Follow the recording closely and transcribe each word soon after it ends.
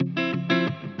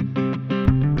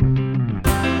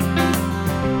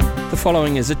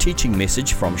following is a teaching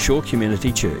message from Shore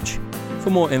Community Church. For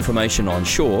more information on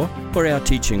Shore or our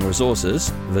teaching resources,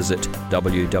 visit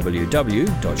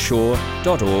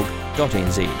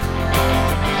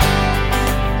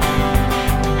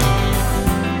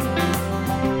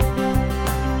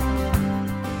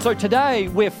So today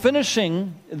we're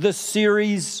finishing this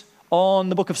series on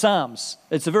the book of Psalms.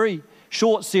 It's a very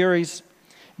short series.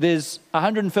 There's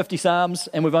 150 Psalms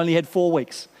and we've only had 4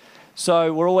 weeks.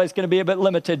 So we're always going to be a bit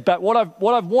limited. But what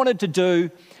I've wanted to do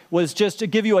was just to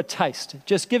give you a taste,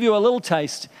 just give you a little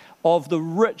taste of the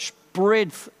rich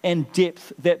breadth and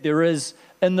depth that there is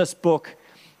in this book,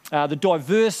 the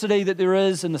diversity that there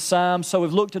is in the Psalms. So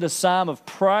we've looked at a psalm of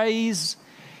praise,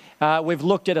 we've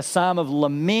looked at a psalm of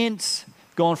lament,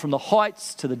 gone from the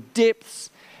heights to the depths.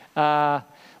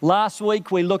 Last week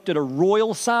we looked at a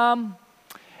royal psalm,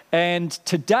 and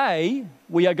today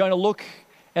we are going to look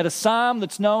at a psalm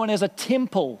that's known as a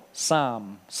temple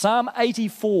psalm. Psalm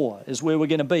 84 is where we're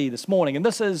going to be this morning. And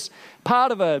this is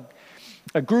part of a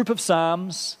group of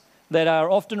psalms that are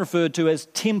often referred to as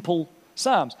temple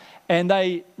psalms. And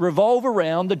they revolve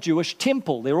around the Jewish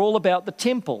temple. They're all about the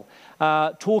temple,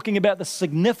 talking about the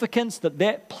significance that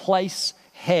that place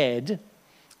had,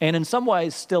 and in some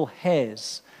ways still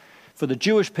has, for the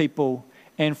Jewish people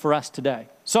and for us today.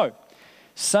 So,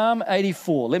 Psalm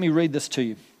 84, let me read this to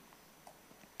you.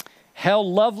 How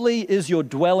lovely is your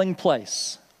dwelling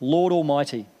place, Lord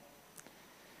Almighty.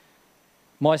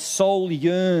 My soul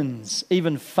yearns,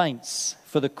 even faints,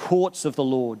 for the courts of the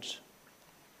Lord.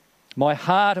 My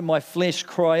heart and my flesh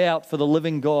cry out for the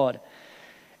living God.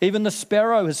 Even the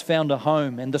sparrow has found a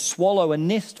home, and the swallow a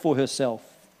nest for herself,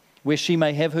 where she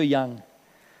may have her young,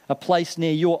 a place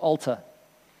near your altar.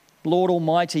 Lord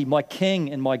Almighty, my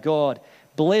King and my God,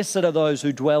 blessed are those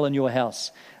who dwell in your house.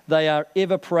 They are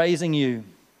ever praising you.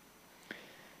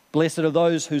 Blessed are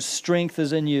those whose strength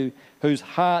is in you, whose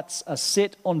hearts are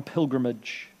set on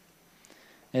pilgrimage.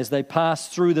 As they pass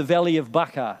through the valley of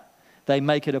Baca, they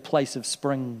make it a place of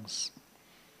springs.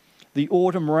 The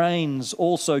autumn rains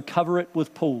also cover it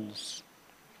with pools.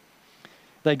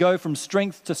 They go from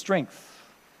strength to strength,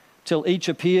 till each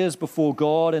appears before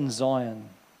God in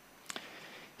Zion.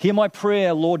 Hear my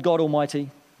prayer, Lord God Almighty.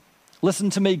 Listen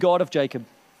to me, God of Jacob.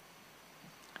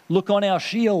 Look on our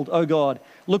shield, O God.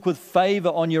 Look with favor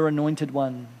on your anointed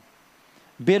one.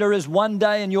 Better is one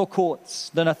day in your courts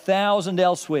than 1,000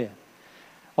 elsewhere.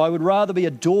 I would rather be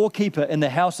a doorkeeper in the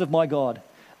house of my God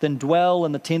than dwell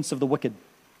in the tents of the wicked.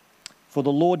 For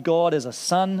the Lord God is a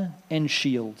sun and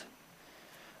shield.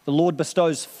 The Lord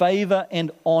bestows favor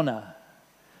and honor.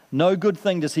 No good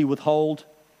thing does he withhold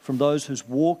from those whose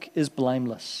walk is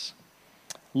blameless.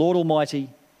 Lord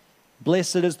Almighty,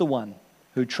 blessed is the one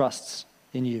who trusts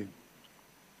in you.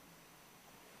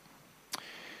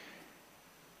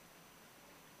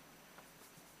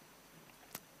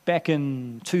 Back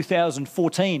in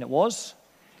 2014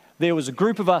 there was a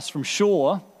group of us from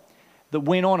Shore that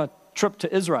went on a trip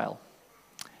to Israel.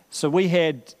 So we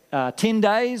had 10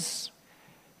 days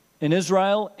in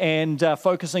Israel and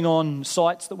focusing on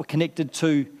sites that were connected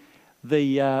to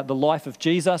the life of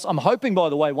Jesus. I'm hoping, by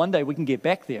the way, one day we can get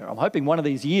back there. I'm hoping one of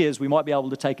these years we might be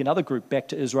able to take another group back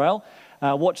to Israel.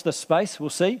 Watch this space, we'll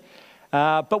see.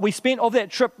 But we spent of that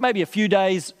trip maybe a few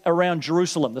days around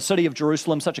Jerusalem, the city of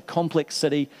Jerusalem, such a complex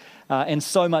city and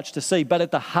so much to see. But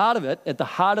at the heart of it, at the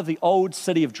heart of the old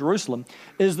city of Jerusalem,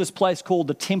 is this place called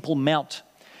the Temple Mount.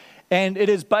 And it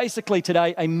is basically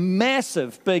today a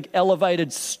massive, big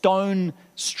elevated stone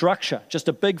structure, just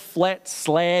a big flat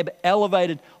slab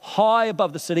elevated high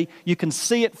above the city. You can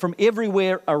see it from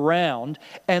everywhere around.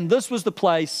 And this was the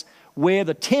place where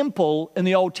the temple in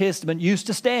the Old Testament used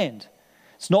to stand.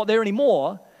 It's not there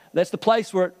anymore. That's the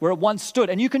place where it once stood.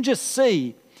 And you can just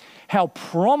see how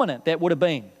prominent that would have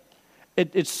been.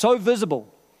 It's so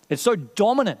visible. It's so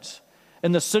dominant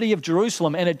in the city of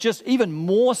Jerusalem. And it just, even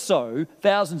more so,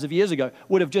 thousands of years ago,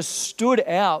 would have just stood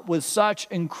out with such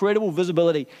incredible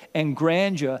visibility and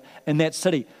grandeur in that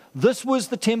city. This was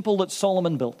the temple that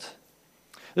Solomon built.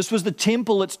 This was the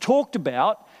temple that's talked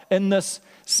about in this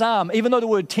psalm. Even though the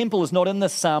word temple is not in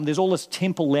this psalm, there's all this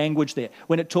temple language there.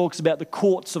 When it talks about the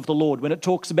courts of the Lord, when it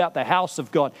talks about the house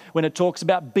of God, when it talks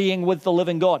about being with the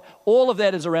living God, all of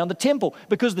that is around the temple,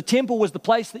 because the temple was the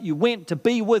place that you went to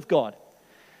be with God.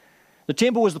 The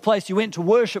temple was the place you went to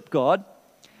worship God.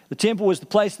 The temple was the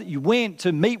place that you went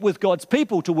to meet with God's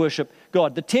people to worship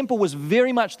God. The temple was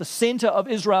very much the center of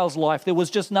Israel's life. There was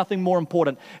just nothing more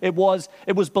important. It was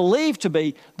believed to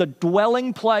be the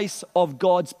dwelling place of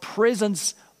God's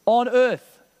presence on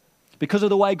earth because of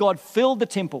the way God filled the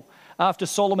temple after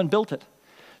Solomon built it.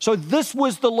 So this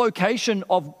was the location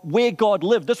of where God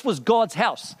lived. This was God's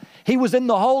house. He was in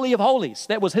the Holy of Holies.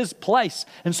 That was his place.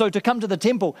 And so to come to the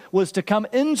temple was to come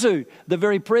into the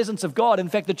very presence of God. In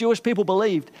fact, the Jewish people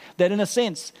believed that in a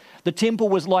sense, the temple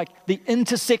was like the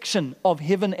intersection of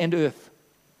heaven and earth.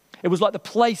 It was like the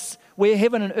place where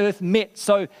heaven and earth met.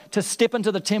 So to step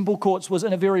into the temple courts was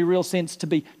in a very real sense to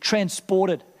be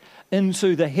transported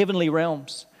into the heavenly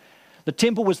realms. The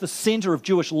temple was the center of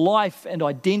Jewish life and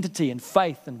identity and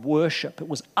faith and worship. It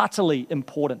was utterly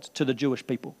important to the Jewish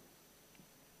people.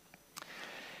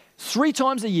 3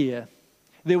 times a year,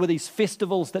 there were these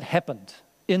festivals that happened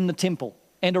in the temple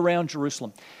and around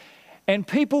Jerusalem. And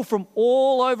people from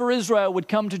all over Israel would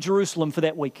come to Jerusalem for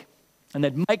that week. And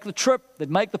they'd make the trip,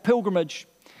 they'd make the pilgrimage.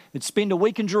 They'd spend a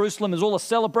week in Jerusalem. There's all the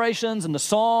celebrations and the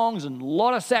songs and a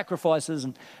lot of sacrifices.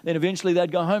 And then eventually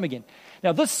they'd go home again.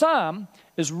 Now, this psalm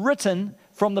is written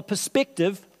from the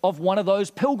perspective of one of those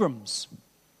pilgrims.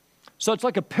 So it's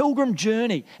like a pilgrim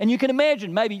journey. And you can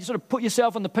imagine, maybe you sort of put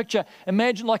yourself in the picture,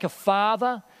 imagine like a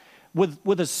father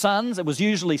with his sons. It was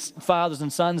usually fathers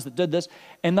and sons that did this.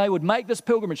 And they would make this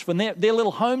pilgrimage from their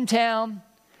little hometown,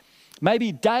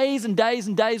 maybe days and days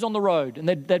and days on the road. And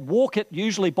they'd walk it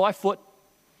usually by foot,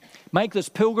 make this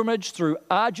pilgrimage through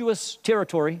arduous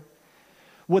territory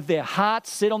with their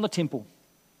hearts set on the temple.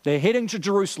 They're heading to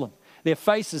Jerusalem. Their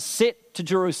faces set to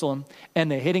Jerusalem, and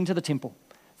they're heading to the temple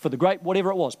for the great,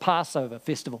 whatever it was, Passover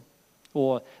festival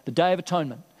or the Day of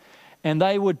Atonement. And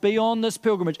they would be on this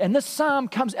pilgrimage. And this psalm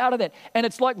comes out of that. And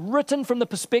it's like written from the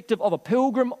perspective of a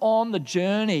pilgrim on the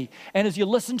journey. And as you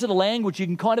listen to the language, you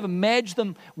can kind of imagine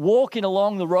them walking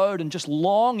along the road and just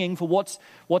longing for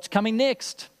what's coming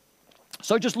next.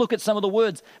 So just look at some of the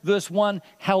words. Verse 1,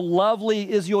 how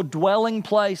lovely is your dwelling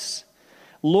place.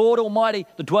 Lord Almighty,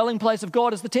 the dwelling place of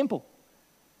God is the temple.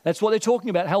 That's what they're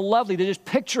talking about, how lovely. They're just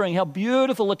picturing how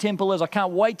beautiful the temple is. I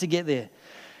can't wait to get there.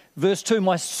 Verse 2,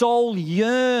 my soul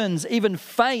yearns, even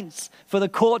faints for the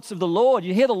courts of the Lord.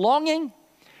 You hear the longing?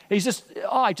 He's just,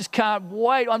 I just can't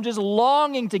wait. I'm just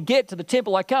longing to get to the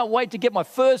temple. I can't wait to get my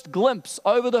first glimpse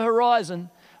over the horizon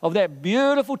of that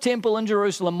beautiful temple in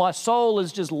Jerusalem. My soul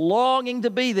is just longing to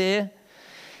be there.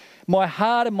 My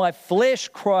heart and my flesh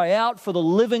cry out for the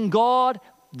living God.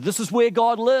 This is where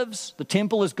God lives. The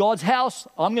temple is God's house.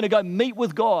 I'm going to go meet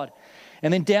with God.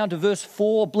 And then down to verse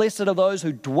 4, blessed are those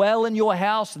who dwell in your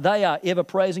house. They are ever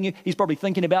praising you. He's probably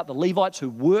thinking about the Levites who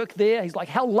work there. He's like,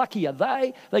 how lucky are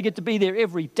they? They get to be there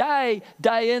every day,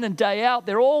 day in and day out.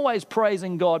 They're always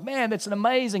praising God. Man, that's an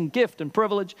amazing gift and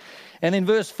privilege. And then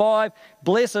verse 5,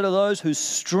 blessed are those whose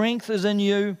strength is in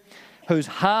you, whose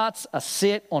hearts are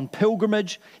set on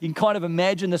pilgrimage. You can kind of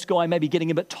imagine this guy maybe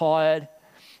getting a bit tired.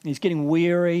 He's getting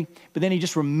weary, but then he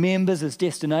just remembers his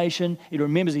destination. He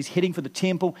remembers he's heading for the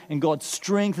temple, and God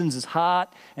strengthens his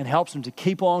heart and helps him to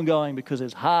keep on going because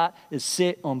his heart is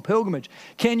set on pilgrimage.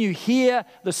 Can you hear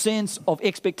the sense of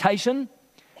expectation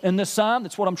in this psalm?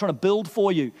 That's what I'm trying to build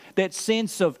for you. That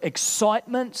sense of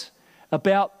excitement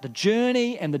about the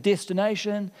journey and the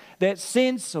destination, that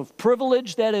sense of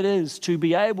privilege that it is to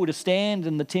be able to stand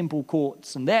in the temple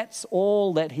courts, and that's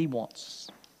all that he wants.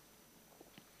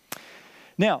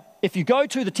 Now, if you go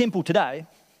to the temple today,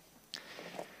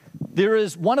 there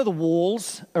is one of the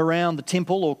walls around the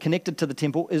temple or connected to the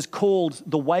temple is called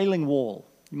the Wailing Wall.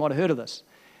 You might have heard of this.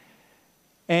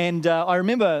 And I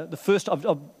remember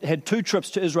I've had 2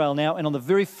 trips to Israel now, and on the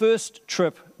very first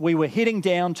trip, we were heading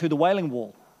down to the Wailing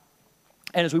Wall.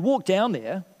 And as we walked down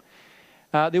there,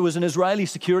 there was an Israeli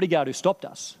security guard who stopped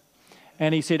us.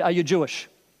 And he said, are you Jewish?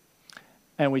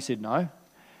 And we said, no.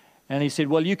 And he said,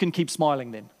 well, you can keep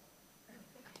smiling then.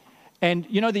 And,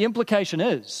 you know, the implication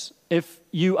is, if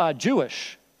you are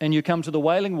Jewish and you come to the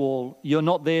Wailing Wall, you're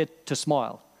not there to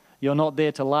smile. You're not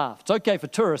there to laugh. It's okay for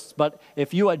tourists, but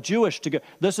if you are Jewish to go,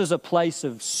 this is a place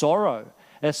of sorrow.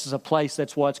 This is a place,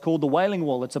 that's why it's called the Wailing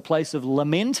Wall. It's a place of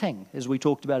lamenting, as we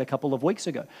talked about a couple of weeks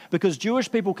ago. Because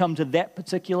Jewish people come to that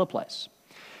particular place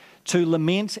to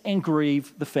lament and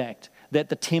grieve the fact that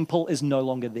the temple is no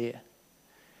longer there.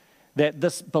 That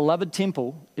this beloved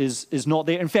temple is not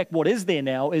there. In fact, what is there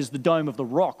now is the Dome of the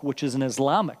Rock, which is an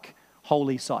Islamic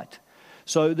holy site.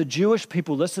 So the Jewish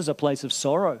people, this is a place of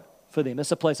sorrow for them.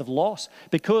 It's a place of loss.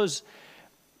 Because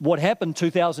what happened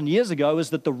 2,000 years ago is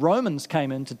that the Romans came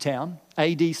into town,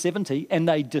 AD 70, and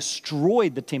they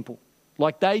destroyed the temple.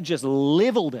 Like they just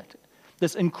leveled it.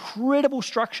 This incredible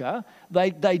structure, they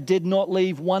did not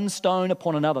leave one stone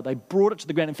upon another. They brought it to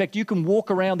the ground. In fact, you can walk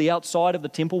around the outside of the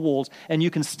temple walls and you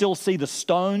can still see the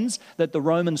stones that the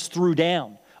Romans threw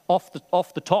down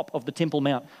off the top of the Temple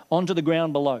Mount onto the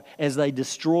ground below as they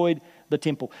destroyed the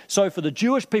temple. So for the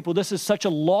Jewish people, this is such a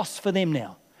loss for them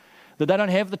now. that they don't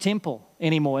have the temple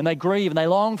anymore, and they grieve and they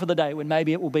long for the day when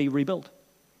maybe it will be rebuilt.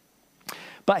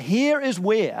 But here is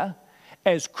where,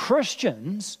 as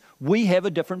Christians, we have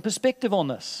a different perspective on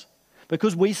this,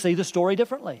 because we see the story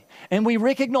differently. And we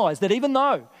recognize that even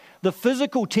though the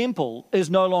physical temple is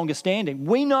no longer standing,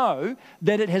 we know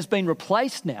that it has been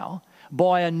replaced now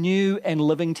by a new and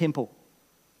living temple.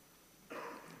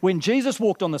 When Jesus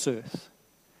walked on this earth,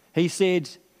 he said,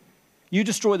 "You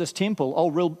destroy this temple,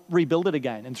 I'll rebuild it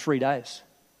again in 3 days."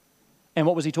 And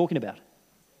what was he talking about?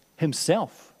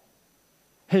 Himself,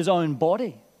 his own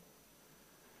body.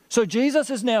 So Jesus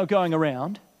is now going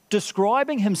around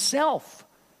describing himself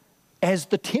as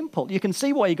the temple. You can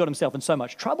see why he got himself in so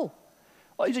much trouble.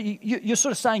 You're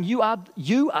sort of saying you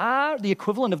are the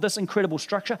equivalent of this incredible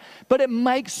structure, but it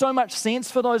makes so much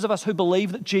sense for those of us who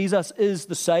believe that Jesus is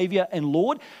the Savior and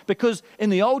Lord, because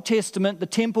in the Old Testament, the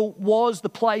temple was the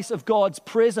place of God's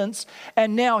presence,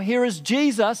 and now here is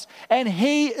Jesus, and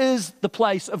he is the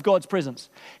place of God's presence.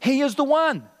 He is the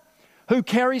one who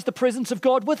carries the presence of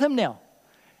God with him now.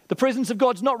 The presence of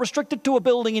God's not restricted to a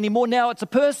building anymore. Now it's a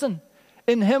person.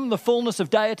 In him, the fullness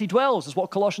of deity dwells, is what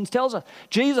Colossians tells us.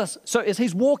 Jesus, so as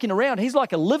he's walking around, he's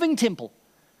like a living temple.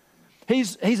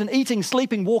 He's an eating,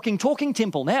 sleeping, walking, talking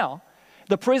temple now.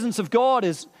 The presence of God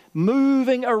is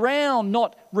moving around,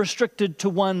 not restricted to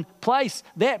one place.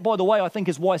 That, by the way, I think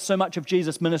is why so much of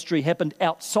Jesus' ministry happened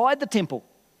outside the temple,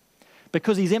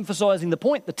 because he's emphasizing the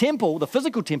point. The temple, the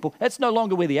physical temple, that's no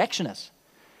longer where the action is.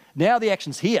 Now the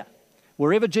action's here.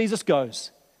 Wherever Jesus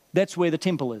goes, that's where the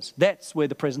temple is. That's where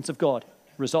the presence of God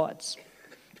resides.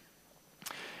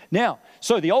 Now,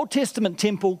 so the Old Testament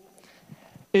temple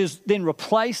is then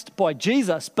replaced by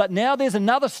Jesus, but now there's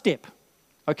another step.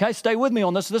 Okay, stay with me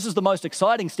on this. This is the most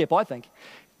exciting step, I think.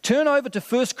 Turn over to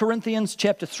 1 Corinthians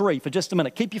chapter 3 for just a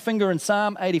minute. Keep your finger in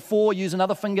Psalm 84. Use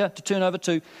another finger to turn over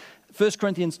to 1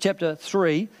 Corinthians chapter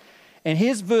 3. And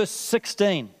here's verse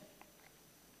 16.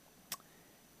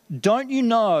 Don't you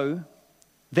know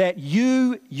that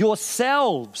you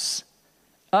yourselves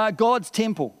are God's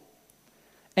temple,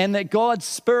 and that God's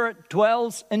Spirit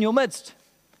dwells in your midst?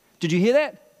 Did you hear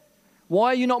that? Why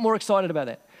are you not more excited about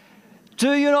that?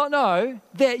 Do you not know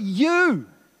that you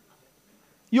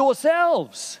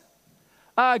yourselves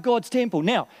are God's temple?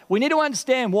 Now, we need to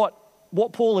understand what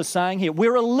Paul is saying here.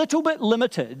 We're a little bit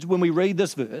limited when we read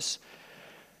this verse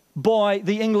by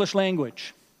the English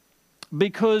language,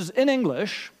 because in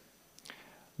English,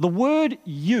 the word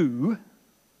you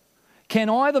can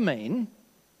either mean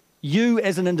you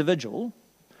as an individual,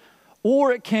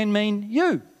 or it can mean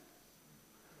you,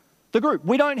 the group.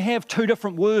 We don't have two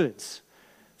different words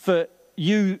for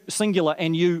you singular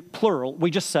and you plural. We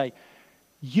just say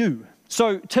you.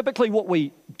 So typically what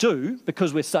we do,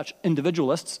 because we're such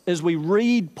individualists, is we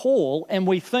read Paul and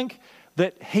we think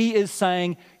that he is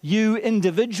saying you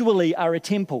individually are a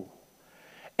temple.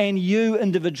 And you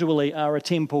individually are a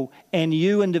temple, and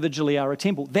you individually are a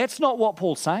temple. That's not what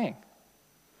Paul's saying.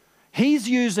 He's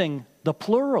using the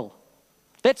plural.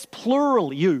 That's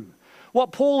plural you.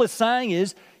 What Paul is saying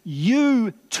is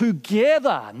you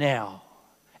together now,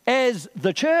 as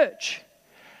the church,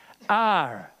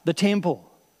 are the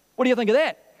temple. What do you think of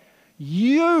that?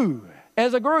 You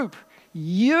as a group,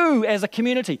 you as a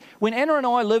community. When Anna and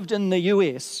I lived in the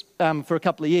US for a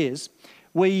couple of years,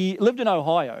 we lived in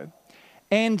Ohio.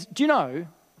 And do you know,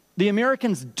 the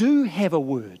Americans do have a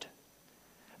word.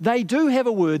 They do have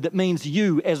a word that means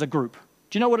you as a group.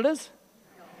 Do you know what it is?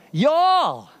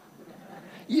 Y'all.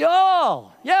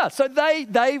 Y'all. Yeah, so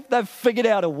they've figured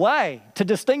out a way to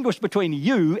distinguish between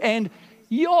you and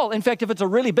y'all. In fact, if it's a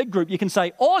really big group, you can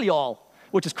say all y'all,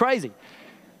 which is crazy.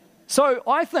 So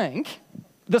I think,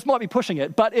 this might be pushing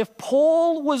it, but if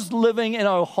Paul was living in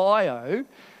Ohio,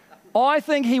 I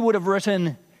think he would have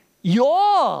written,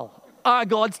 y'all are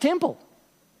God's temple.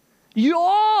 You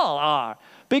all are.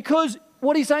 Because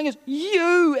what he's saying is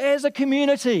you as a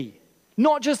community,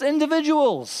 not just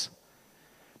individuals,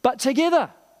 but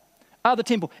together are the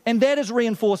temple. And that is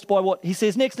reinforced by what he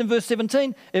says next in verse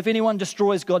 17. If anyone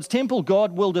destroys God's temple,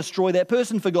 God will destroy that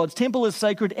person, for God's temple is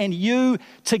sacred, and you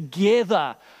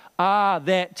together are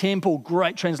that temple.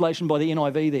 Great translation by the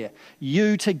NIV there.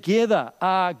 You together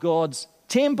are God's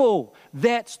temple.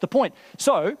 That's the point.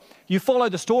 So you follow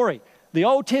the story. The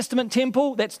Old Testament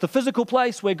temple, that's the physical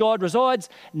place where God resides.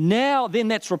 Now then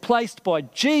that's replaced by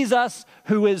Jesus,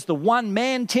 who is the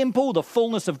one-man temple, the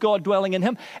fullness of God dwelling in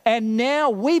him. And now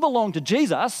we belong to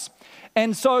Jesus,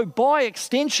 And so by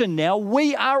extension now,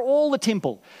 we are all the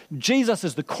temple. Jesus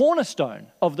is the cornerstone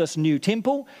of this new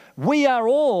temple. We are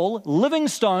all living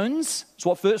stones. That's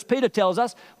what 1 Peter tells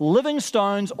us. Living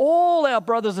stones, all our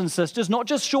brothers and sisters, not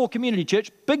just Shore Community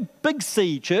Church, big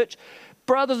C church,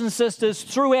 brothers and sisters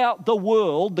throughout the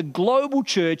world, the global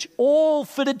church, all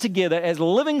fitted together as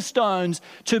living stones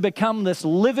to become this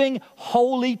living,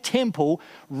 holy temple,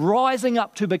 rising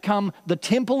up to become the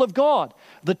temple of God.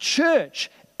 The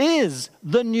church is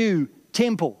the new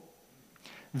temple.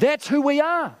 That's who we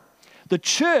are. The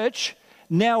church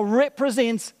now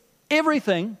represents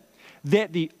everything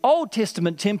that the Old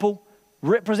Testament temple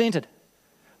represented.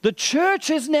 The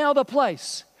church is now the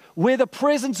place where the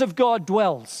presence of God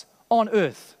dwells on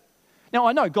earth. Now,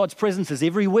 I know God's presence is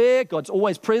everywhere. God's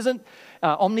always present,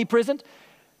 omnipresent.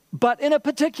 But in a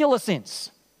particular sense,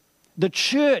 the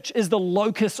church is the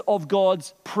locus of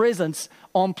God's presence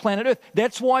on planet Earth.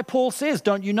 That's why Paul says,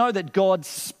 don't you know that God's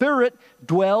Spirit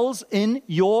dwells in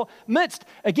your midst?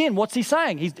 Again, what's he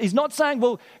saying? He's not saying,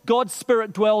 well, God's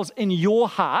Spirit dwells in your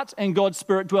heart, and God's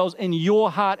Spirit dwells in your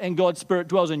heart, and God's Spirit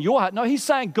dwells in your heart. No, he's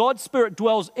saying God's Spirit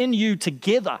dwells in you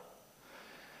together.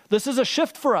 This is a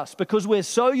shift for us because we're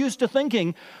so used to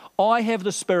thinking, I have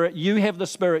the Spirit, you have the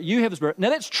Spirit, you have the Spirit. Now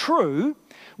that's true.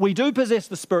 We do possess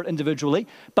the Spirit individually,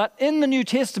 but in the New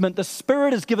Testament, the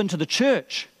Spirit is given to the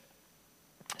church.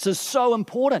 This is so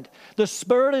important. The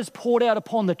Spirit is poured out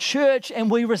upon the church and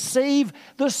we receive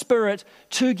the Spirit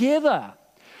together.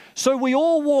 So we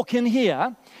all walk in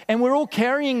here and we're all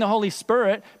carrying the Holy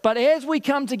Spirit, but as we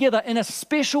come together in a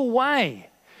special way,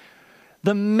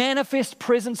 the manifest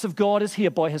presence of God is here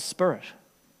by His Spirit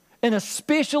in a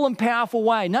special and powerful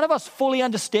way. None of us fully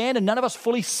understand and none of us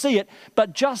fully see it,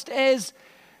 but just as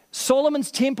Solomon's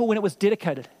temple, when it was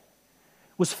dedicated,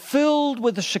 was filled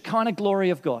with the Shekinah glory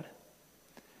of God,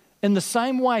 in the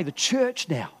same way, the church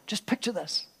now, just picture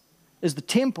this, is the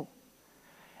temple.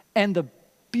 And the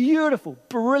beautiful,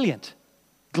 brilliant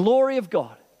glory of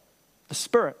God, the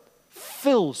Spirit,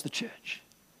 fills the church.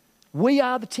 We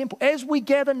are the temple. As we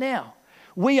gather now,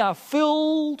 we are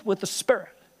filled with the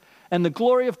Spirit and the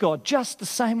glory of God, just the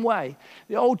same way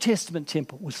the Old Testament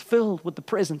temple was filled with the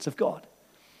presence of God.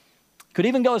 Could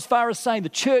even go as far as saying the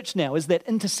church now is that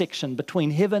intersection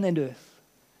between heaven and earth.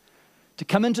 To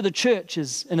come into the church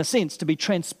is, in a sense, to be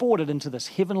transported into this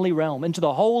heavenly realm, into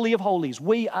the Holy of Holies.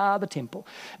 We are the temple.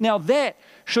 Now that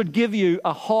should give you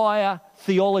a higher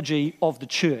theology of the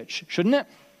church, shouldn't it?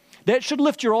 That should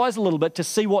lift your eyes a little bit to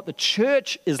see what the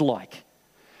church is like.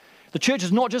 The church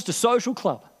is not just a social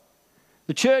club.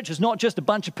 The church is not just a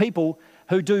bunch of people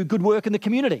who do good work in the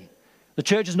community. The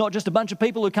church is not just a bunch of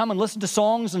people who come and listen to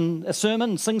songs and a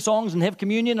sermon and sing songs and have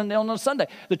communion on a Sunday.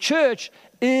 The church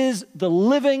is the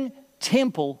living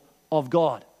temple of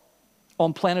God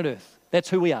on planet Earth. That's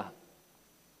who we are.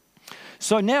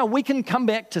 So now we can come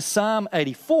back to Psalm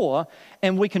 84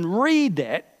 and we can read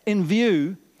that in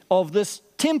view of this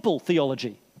temple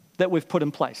theology that we've put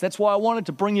in place. That's why I wanted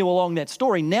to bring you along that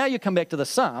story. Now you come back to the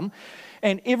Psalm,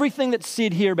 and everything that's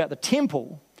said here about the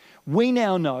temple, we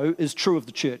now know is true of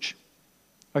the church.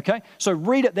 Okay? So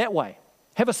read it that way.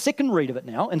 Have a second read of it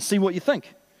now and see what you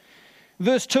think.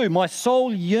 Verse 2, my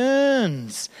soul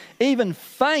yearns, even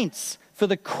faints for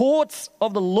the courts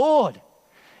of the Lord.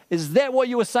 Is that what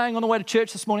you were saying on the way to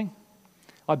church this morning?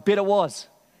 I bet it was.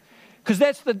 Because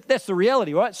that's the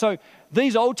reality, right? So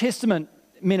these Old Testament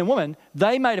men and women,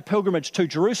 they made a pilgrimage to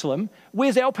Jerusalem.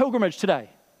 Where's our pilgrimage today?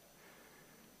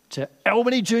 To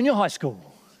Albany Junior High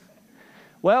School.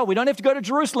 Well, we don't have to go to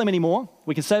Jerusalem anymore.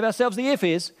 We can save ourselves the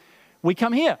airfares. We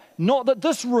come here. Not that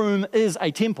this room is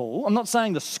a temple. I'm not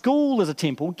saying the school is a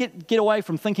temple. Get away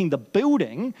from thinking the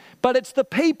building, but it's the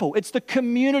people. It's the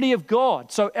community of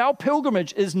God. So our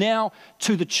pilgrimage is now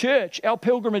to the church. Our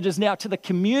pilgrimage is now to the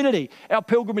community. Our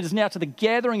pilgrimage is now to the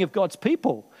gathering of God's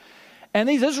people. And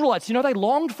these Israelites, they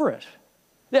longed for it.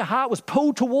 Their heart was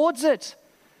pulled towards it.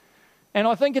 And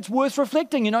I think it's worth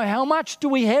reflecting, how much do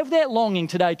we have that longing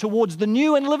today towards the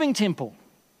new and living temple?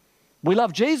 We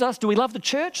love Jesus. Do we love the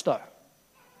church, though?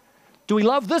 Do we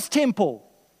love this temple?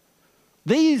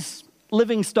 These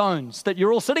living stones that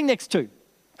you're all sitting next to?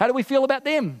 How do we feel about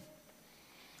them?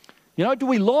 Do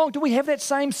we have that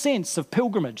same sense of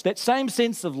pilgrimage, that same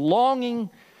sense of longing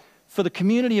for the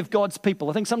community of God's people?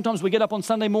 I think sometimes we get up on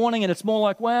Sunday morning and it's more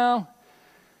like, well,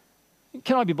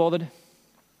 can I be bothered?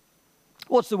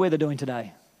 What's the weather doing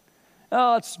today?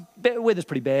 Oh, weather's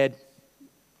pretty bad.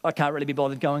 I can't really be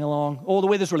bothered going along. Or the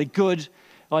weather's really good.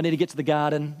 I need to get to the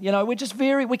garden.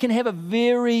 We can have a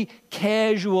very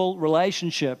casual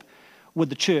relationship with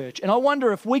the church. And I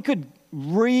wonder if we could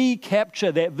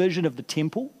recapture that vision of the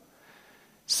temple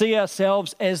see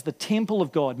ourselves as the temple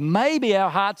of God, maybe our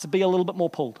hearts would be a little bit more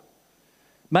pulled.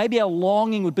 Maybe our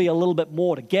longing would be a little bit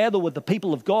more to gather with the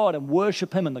people of God and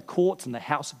worship Him in the courts and the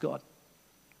house of God.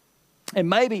 And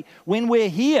maybe when we're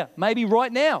here, maybe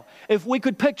right now, if we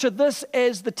could picture this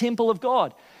as the temple of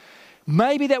God,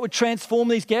 maybe that would transform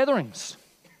these gatherings.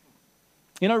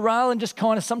 You know, rather than just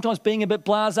kind of sometimes being a bit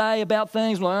blasé about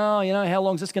things, like, oh, you know, how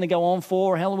long is this going to go on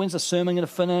for? When's the sermon going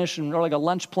to finish? And I got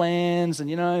lunch plans, and,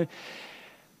 you know.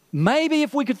 Maybe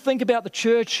if we could think about the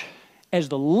church as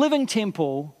the living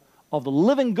temple of the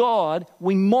living God,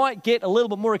 we might get a little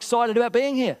bit more excited about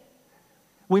being here.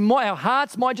 Our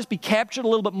hearts might just be captured a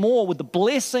little bit more with the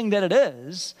blessing that it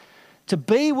is to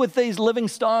be with these living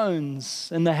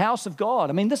stones in the house of God.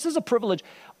 I mean, this is a privilege.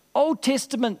 Old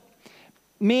Testament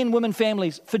men, women,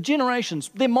 families, for generations,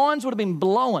 their minds would have been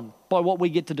blown by what we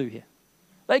get to do here.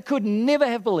 They could never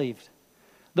have believed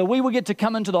that we would get to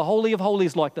come into the Holy of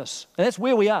Holies like this. And that's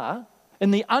where we are,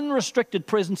 in the unrestricted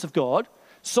presence of God,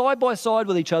 side by side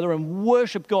with each other, and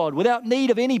worship God without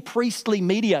need of any priestly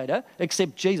mediator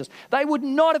except Jesus. They would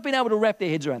not have been able to wrap their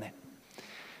heads around that.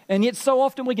 And yet so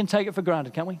often we can take it for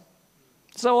granted, can't we?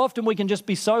 So often we can just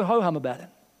be so ho-hum about it.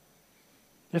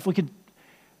 But if we could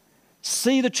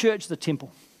see the church, the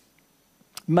temple,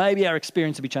 maybe our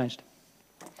experience would be changed.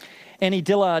 Annie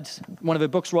Dillard, one of her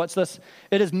books, writes this: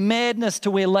 "It is madness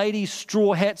to wear ladies'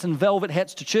 straw hats and velvet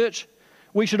hats to church.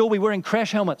 We should all be wearing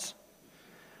crash helmets.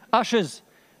 Ushers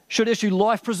should issue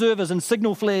life preservers and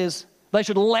signal flares. They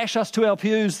should lash us to our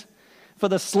pews. For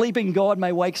the sleeping God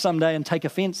may wake someday and take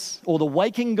offense, or the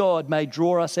waking God may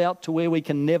draw us out to where we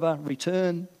can never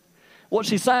return." What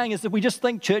she's saying is that we just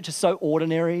think church is so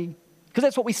ordinary, because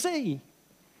that's what we see.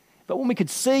 But when we could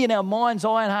see in our mind's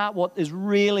eye and heart what is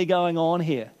really going on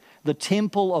here, the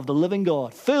temple of the living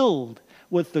God, filled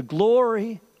with the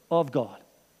glory of God,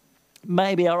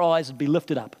 maybe our eyes would be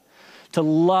lifted up to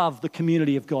love the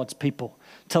community of God's people,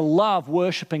 to love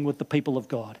worshiping with the people of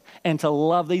God, and to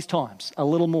love these times a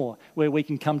little more where we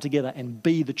can come together and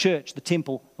be the church, the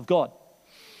temple of God.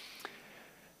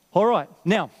 All right,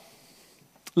 now,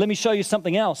 let me show you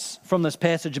something else from this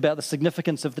passage about the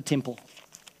significance of the temple.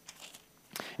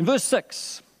 In verse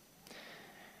 6,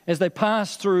 as they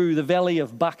pass through the valley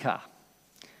of Baca,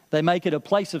 they make it a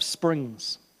place of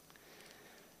springs.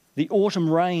 The autumn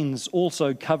rains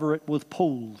also cover it with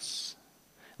pools.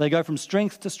 They go from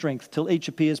strength to strength till each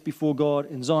appears before God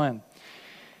in Zion.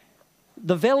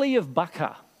 The valley of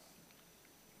Baca,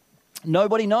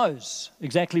 nobody knows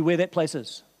exactly where that place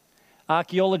is.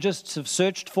 Archaeologists have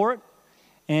searched for it,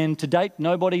 and to date,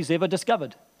 nobody's ever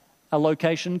discovered a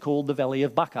location called the Valley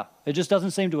of Baca. It just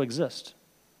doesn't seem to exist.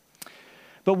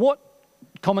 But what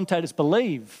commentators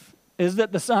believe is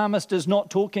that the psalmist is not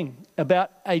talking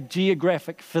about a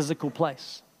geographic, physical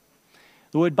place.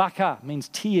 The word Baca means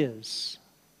tears.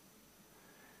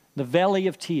 The Valley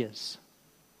of Tears.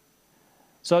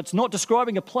 So it's not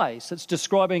describing a place, it's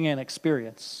describing an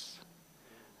experience.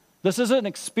 This is an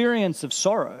experience of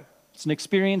sorrow. It's an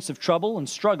experience of trouble and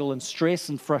struggle and stress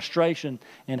and frustration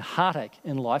and heartache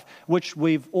in life, which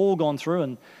we've all gone through,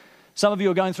 and some of you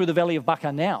are going through the Valley of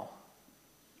Baca now.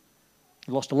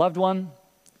 You lost a loved one,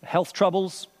 health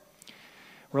troubles,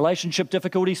 relationship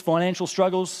difficulties, financial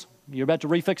struggles. You're about to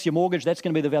refix your mortgage. That's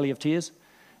going to be the Valley of Tears.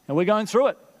 And we're going through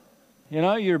it. You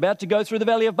know, you're about to go through the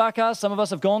Valley of Baca. Some of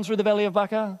us have gone through the Valley of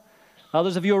Baca.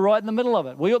 Others of you are right in the middle of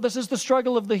it. This is the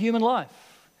struggle of the human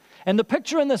life. And the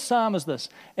picture in this psalm is this: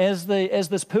 as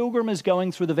this pilgrim is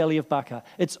going through the Valley of Baca,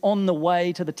 it's on the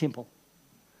way to the temple.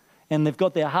 And they've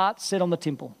got their hearts set on the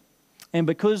temple. And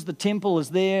because the temple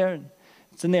is there,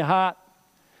 it's in their heart,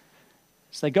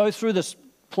 so they go through this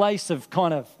place of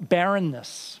kind of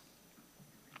barrenness.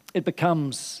 It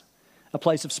becomes a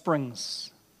place of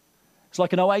springs. It's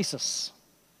like an oasis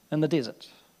in the desert.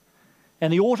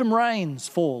 And the autumn rains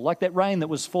fall, like that rain that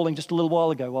was falling just a little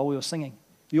while ago while we were singing.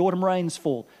 The autumn rains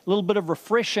fall. A little bit of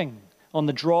refreshing on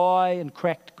the dry and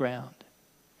cracked ground.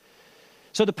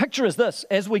 So the picture is this: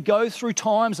 as we go through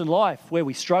times in life where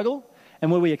we struggle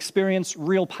and where we experience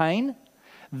real pain,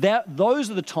 those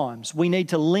are the times we need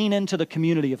to lean into the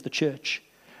community of the church.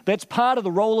 That's part of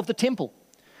the role of the temple.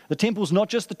 The temple is not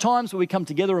just the times where we come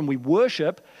together and we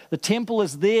worship. The temple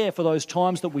is there for those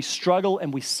times that we struggle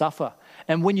and we suffer.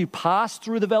 And when you pass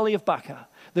through the Valley of Baca,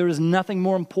 there is nothing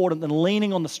more important than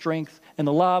leaning on the strength and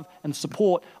the love and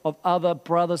support of other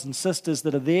brothers and sisters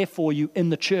that are there for you in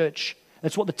the church.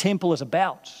 That's what the temple is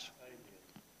about.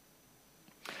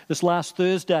 This last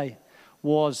Thursday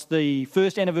was the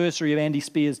first anniversary of Andy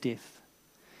Spear's death.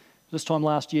 this time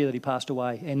last year that he passed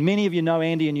away. And many of you know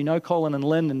Andy and you know Colin and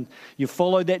Lynn, and you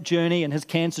followed that journey and his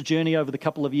cancer journey over the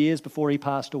couple of years before he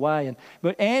passed away.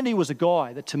 But Andy was a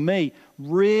guy that, to me,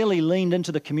 really leaned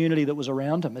into the community that was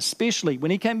around him, especially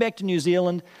when he came back to New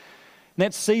Zealand. In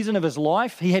that season of his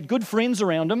life, he had good friends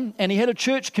around him, and he had a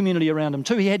church community around him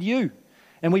too. He had you.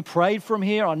 And we prayed for him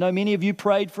here. I know many of you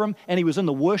prayed for him, and he was in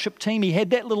the worship team. He had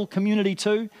that little community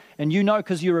too. And you know,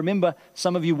 because you remember,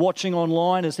 some of you watching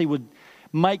online, as he would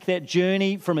make that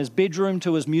journey from his bedroom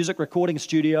to his music recording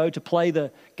studio to play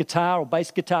the guitar or bass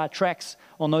guitar tracks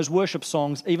on those worship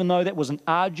songs, even though that was an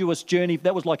arduous journey.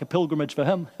 That was like a pilgrimage for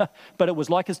him, but it was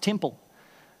like his temple,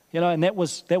 and that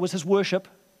was his worship,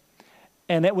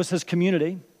 and that was his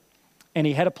community, and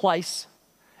he had a place,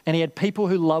 and he had people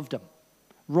who loved him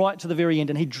right to the very end,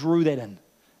 and he drew that in.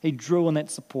 He drew in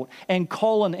that support. And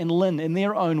Colin and Lynn, in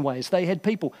their own ways, they had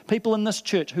people in this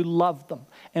church who loved them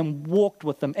and walked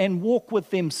with them and walk with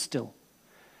them still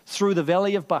through the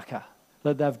valley of Baca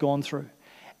that they've gone through.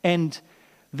 And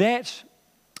that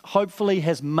hopefully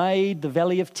has made the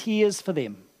Valley of Tears for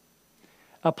them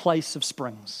a place of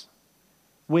springs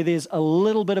where there's a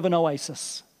little bit of an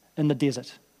oasis in the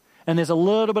desert and there's a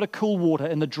little bit of cool water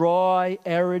in the dry,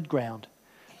 arid ground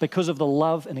because of the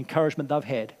love and encouragement they've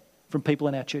had from people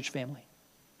in our church family.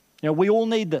 We all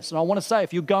need this. And I want to say,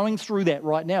 if you're going through that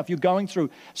right now, if you're going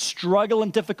through struggle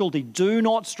and difficulty, do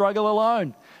not struggle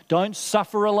alone. Don't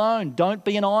suffer alone. Don't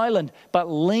be an island, but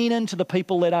lean into the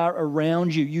people that are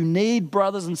around you. You need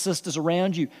brothers and sisters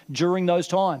around you during those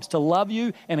times to love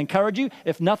you and encourage you,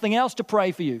 if nothing else, to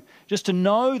pray for you. Just to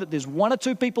know that there's one or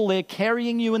two people there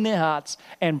carrying you in their hearts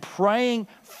and praying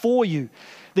for you.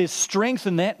 There's strength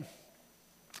in that.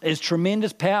 There's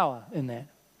tremendous power in that.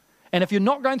 And if you're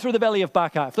not going through the valley of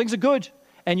Baca, if things are good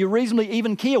and you're reasonably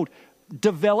even-keeled,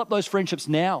 develop those friendships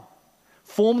now.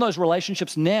 Form those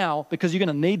relationships now, because you're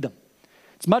going to need them.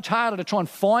 It's much harder to try and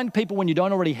find people when you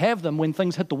don't already have them, when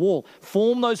things hit the wall.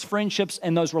 Form those friendships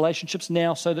and those relationships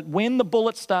now so that when the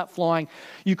bullets start flying,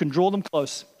 you can draw them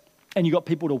close and you've got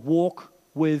people to walk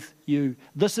with you.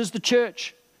 This is the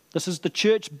church. This is the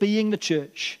church being the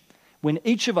church. When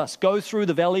each of us go through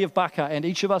the valley of Baca, and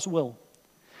each of us will,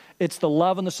 it's the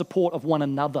love and the support of one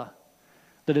another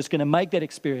that is going to make that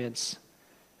experience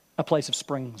a place of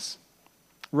springs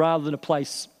rather than a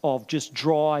place of just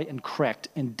dry and cracked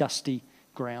and dusty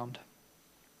ground.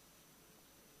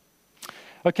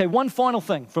 Okay, one final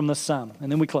thing from this psalm,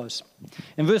 and then we close.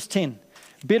 In verse 10,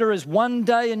 better is one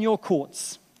day in your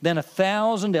courts than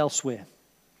 1,000 elsewhere.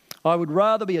 I would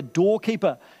rather be a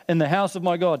doorkeeper in the house of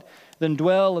my God than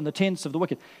dwell in the tents of the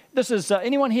wicked. This is,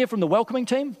 anyone here from the welcoming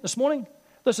team this morning?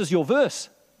 This is your verse.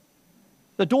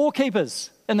 The doorkeepers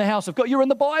in the house of God. You're in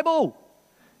the Bible.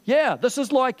 Yeah, this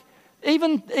is like,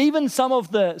 even some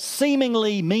of the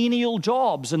seemingly menial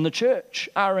jobs in the church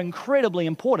are incredibly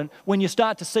important when you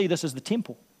start to see this as the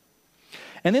temple.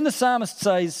 And then the psalmist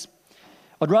says,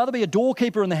 I'd rather be a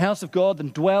doorkeeper in the house of God than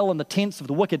dwell in the tents of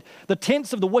the wicked. The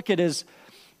tents of the wicked is,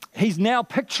 he's now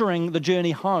picturing the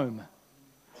journey home.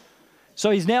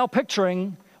 So he's now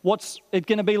picturing what's it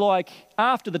going to be like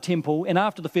after the temple and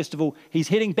after the festival. He's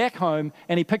heading back home,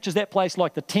 and he pictures that place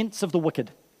like the tents of the wicked.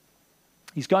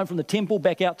 He's going from the temple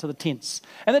back out to the tents.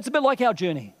 And that's a bit like our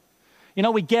journey.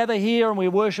 We gather here and we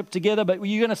worship together, but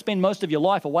you're going to spend most of your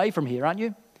life away from here, aren't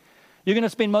you? You're going to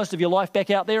spend most of your life back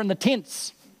out there in the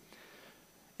tents.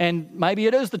 And maybe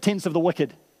it is the tents of the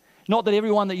wicked. Not that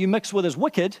everyone that you mix with is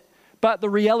wicked, but the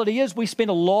reality is we spend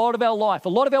a lot of our life, a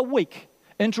lot of our week,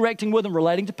 interacting with and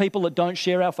relating to people that don't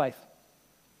share our faith.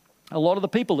 A lot of the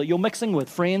people that you're mixing with,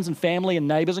 friends and family and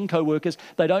neighbors and co-workers,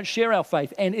 they don't share our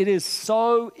faith. And it is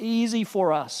so easy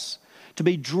for us to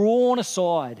be drawn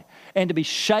aside and to be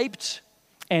shaped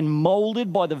and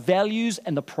molded by the values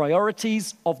and the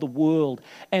priorities of the world.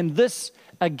 And this,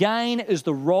 again, is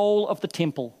the role of the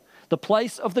temple. The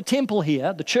place of the temple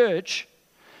here, the church,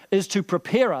 is to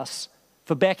prepare us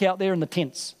for back out there in the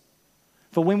tents,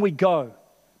 for when we go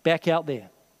back out there.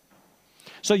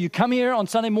 So you come here on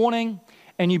Sunday morning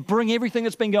and you bring everything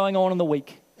that's been going on in the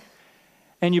week.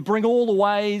 And you bring all the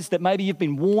ways that maybe you've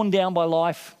been worn down by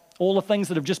life, all the things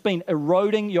that have just been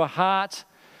eroding your heart,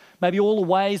 maybe all the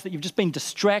ways that you've just been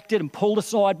distracted and pulled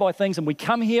aside by things. And we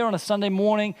come here on a Sunday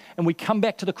morning and we come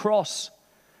back to the cross.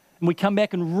 And we come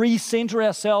back and recenter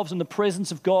ourselves in the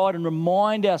presence of God and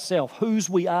remind ourselves whose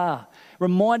we are.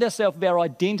 Remind ourselves of our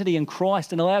identity in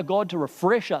Christ and allow God to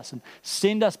refresh us and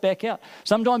send us back out.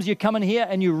 Sometimes you come in here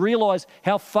and you realize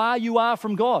how far you are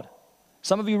from God.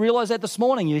 Some of you realize that this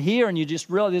morning. You're here and you just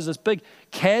realize there's this big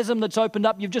chasm that's opened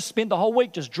up. You've just spent the whole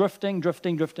week just drifting.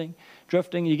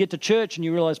 You get to church and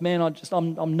you realize, man,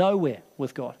 I'm nowhere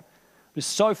with God. We're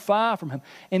so far from him.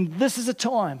 And this is a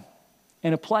time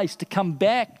and a place to come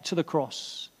back to the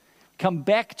cross, come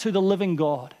back to the living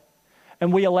God.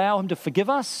 And we allow him to forgive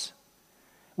us.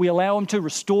 We allow him to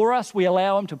restore us. We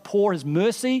allow him to pour his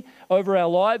mercy over our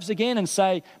lives again and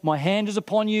say, my hand is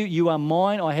upon you. You are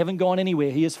mine. I haven't gone anywhere.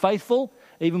 He is faithful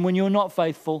even when you're not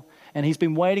faithful. And he's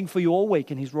been waiting for you all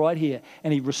week, and he's right here.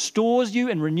 And he restores you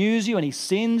and renews you, and he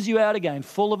sends you out again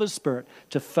full of his Spirit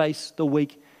to face the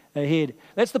week ahead.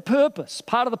 That's the purpose,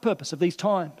 part of the purpose of these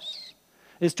times,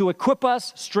 is to equip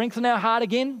us, strengthen our heart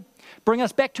again, bring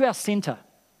us back to our center,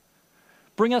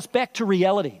 bring us back to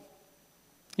reality.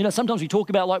 You know, sometimes we talk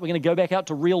about like we're going to go back out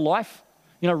to real life.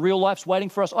 You know, real life's waiting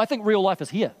for us. I think real life is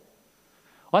here.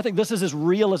 I think this is as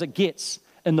real as it gets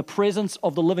in the presence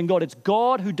of the living God. It's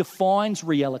God who defines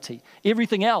reality.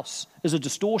 Everything else is a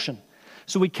distortion.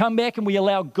 So we come back and we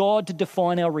allow God to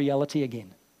define our reality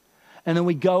again. And then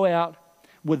we go out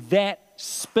with that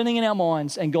spinning in our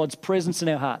minds and God's presence in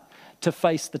our heart to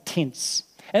face the tense.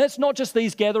 And it's not just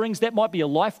these gatherings. That might be a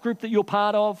life group that you're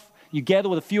part of. You gather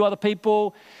with a few other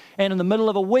people, and in the middle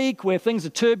of a week where things are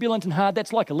turbulent and hard,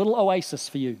 that's like a little oasis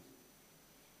for you.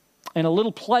 And a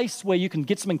little place where you can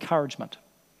get some encouragement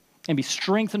and be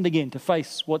strengthened again to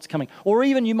face what's coming. Or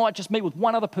even you might just meet with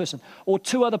one other person or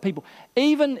two other people.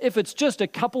 Even if it's just a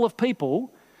couple of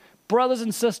people, brothers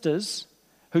and sisters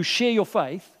who share your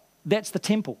faith, that's the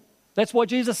temple. That's why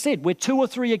Jesus said, where two or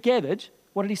three are gathered,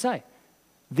 what did he say?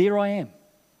 There I am.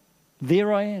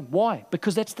 There I am. Why?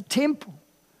 Because that's the temple.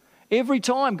 Every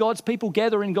time God's people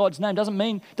gather in God's name,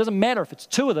 doesn't matter if it's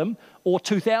two of them or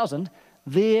 2,000,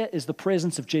 there is the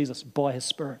presence of Jesus by his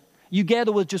Spirit. You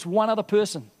gather with just one other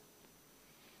person,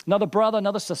 another brother,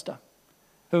 another sister,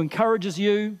 who encourages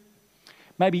you,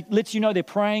 maybe lets you know they're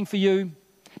praying for you.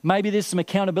 Maybe there's some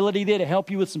accountability there to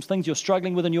help you with some things you're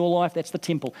struggling with in your life. That's the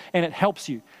temple. And it helps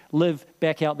you live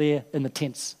back out there in the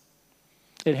tents.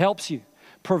 It helps you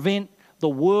prevent the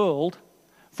world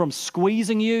from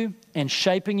squeezing you and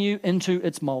shaping you into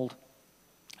its mold.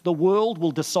 The world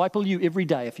will disciple you every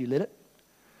day if you let it.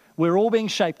 We're all being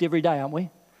shaped every day, aren't we?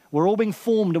 We're all being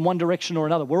formed in one direction or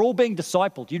another. We're all being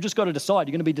discipled. You've just got to decide.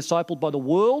 You're going to be discipled by the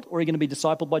world, or you're going to be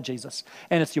discipled by Jesus.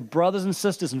 And it's your brothers and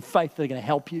sisters in faith that are going to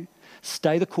help you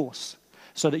stay the course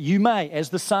so that you may, as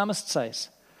the psalmist says,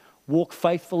 walk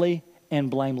faithfully and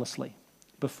blamelessly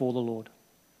before the Lord.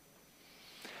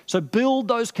 So build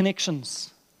those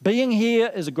connections. Being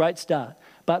here is a great start,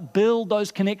 but build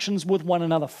those connections with one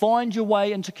another. Find your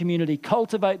way into community.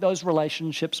 Cultivate those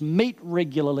relationships. Meet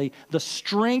regularly. The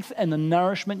strength and the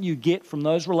nourishment you get from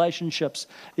those relationships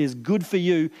is good for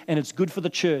you, and it's good for the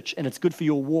church, and it's good for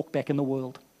your walk back in the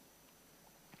world.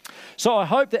 So I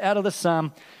hope that out of this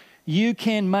psalm, you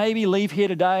can maybe leave here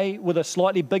today with a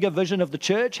slightly bigger vision of the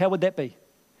church. How would that be?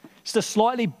 Just a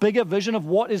slightly bigger vision of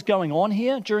what is going on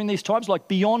here during these times, like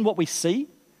beyond what we see.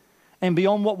 And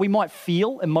beyond what we might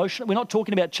feel emotionally. We're not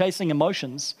talking about chasing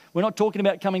emotions. We're not talking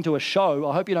about coming to a show.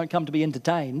 I hope you don't come to be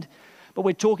entertained. But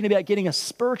we're talking about getting a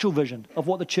spiritual vision of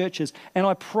what the church is. And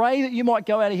I pray that you might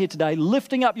go out of here today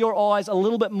lifting up your eyes a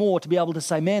little bit more to be able to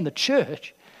say, man, the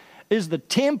church is the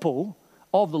temple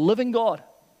of the living God.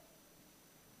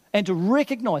 And to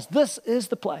recognize this is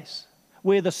the place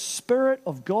where the Spirit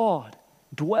of God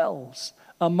dwells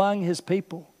among his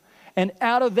people. And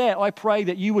out of that, I pray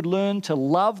that you would learn to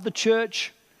love the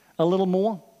church a little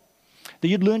more, that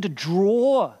you'd learn to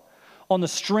draw on the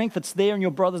strength that's there in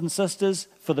your brothers and sisters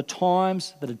for the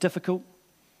times that are difficult,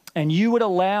 and you would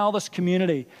allow this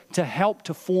community to help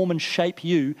to form and shape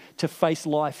you to face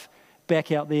life back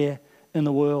out there in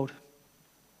the world.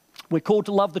 We're called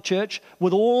to love the church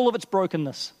with all of its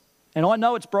brokenness, and I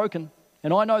know it's broken.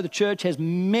 And I know the church has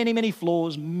many, many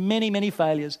flaws, many, many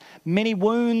failures, many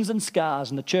wounds and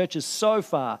scars, and the church is so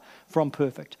far from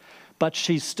perfect. But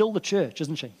she's still the church,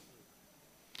 isn't she?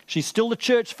 She's still the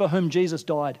church for whom Jesus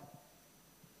died.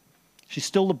 She's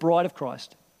still the bride of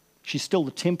Christ. She's still the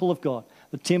temple of God,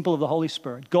 the temple of the Holy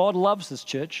Spirit. God loves this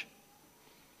church.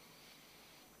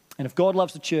 And if God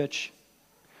loves the church,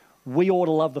 we ought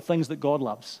to love the things that God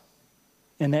loves.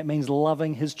 And that means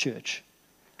loving his church,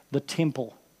 the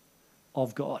temple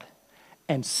of God,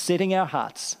 and setting our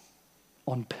hearts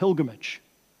on pilgrimage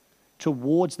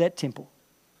towards that temple,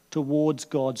 towards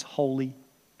God's holy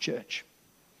church.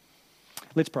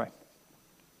 Let's pray.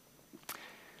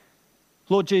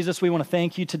 Lord Jesus, we want to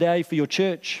thank you today for your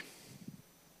church,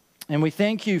 and we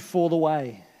thank you for the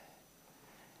way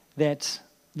that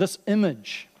this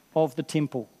image of the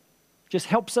temple just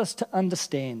helps us to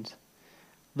understand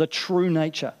the true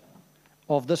nature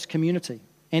of this community.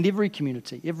 And every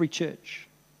community, every church.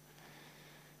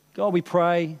 God, we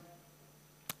pray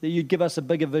that you'd give us a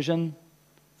bigger vision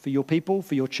for your people,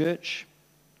 for your church.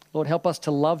 Lord, help us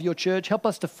to love your church. Help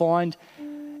us to find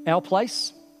our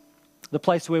place, the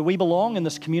place where we belong in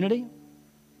this community.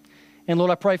 And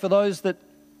Lord, I pray for those that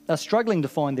are struggling to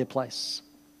find their place.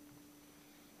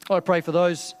 I pray for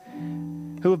those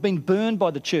who have been burned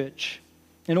by the church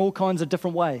in all kinds of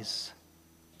different ways,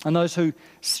 and those who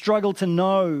struggle to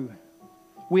know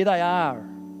where they are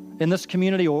in this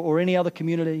community or any other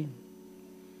community.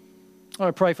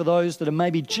 I pray for those that are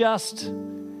maybe just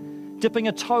dipping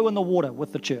a toe in the water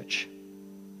with the church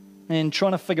and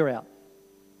trying to figure out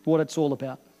what it's all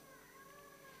about.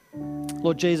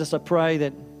 Lord Jesus, I pray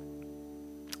that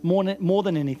more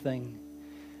than anything,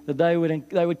 that they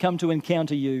would come to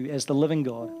encounter you as the living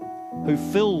God who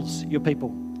fills your people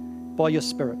by your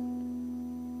Spirit.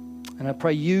 And I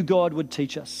pray you, God, would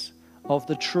teach us of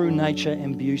the true nature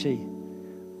and beauty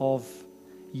of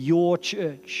your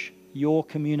church, your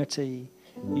community,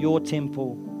 your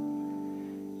temple,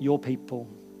 your people.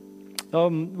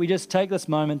 We just take this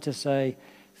moment to say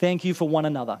thank you for one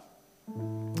another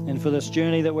and for this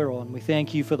journey that we're on. We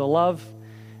thank you for the love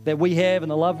that we have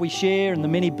and the love we share and the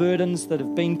many burdens that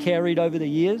have been carried over the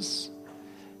years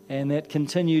and that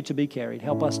continue to be carried.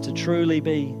 Help us to truly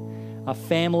be a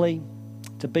family,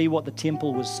 to be what the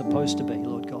temple was supposed to be,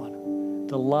 Lord God,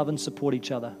 to love and support each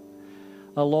other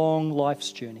along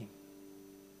life's journey.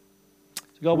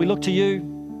 So God, we look to you.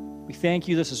 We thank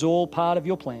you. This is all part of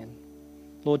your plan.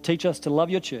 Lord, teach us to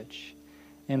love your church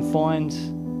and find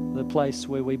the place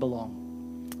where we belong.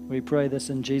 We pray this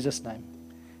in Jesus' name.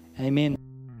 Amen.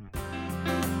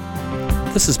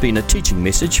 This has been a teaching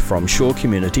message from Shore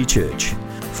Community Church.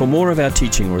 For more of our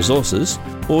teaching resources,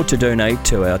 or to donate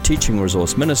to our teaching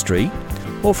resource ministry,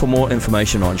 or for more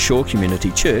information on Shore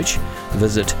Community Church,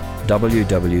 visit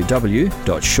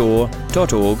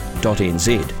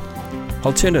www.shore.org.nz.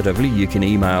 Alternatively, you can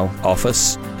email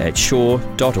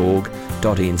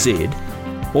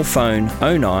office@shore.org.nz or phone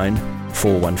 09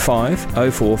 415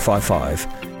 0455.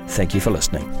 Thank you for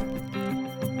listening.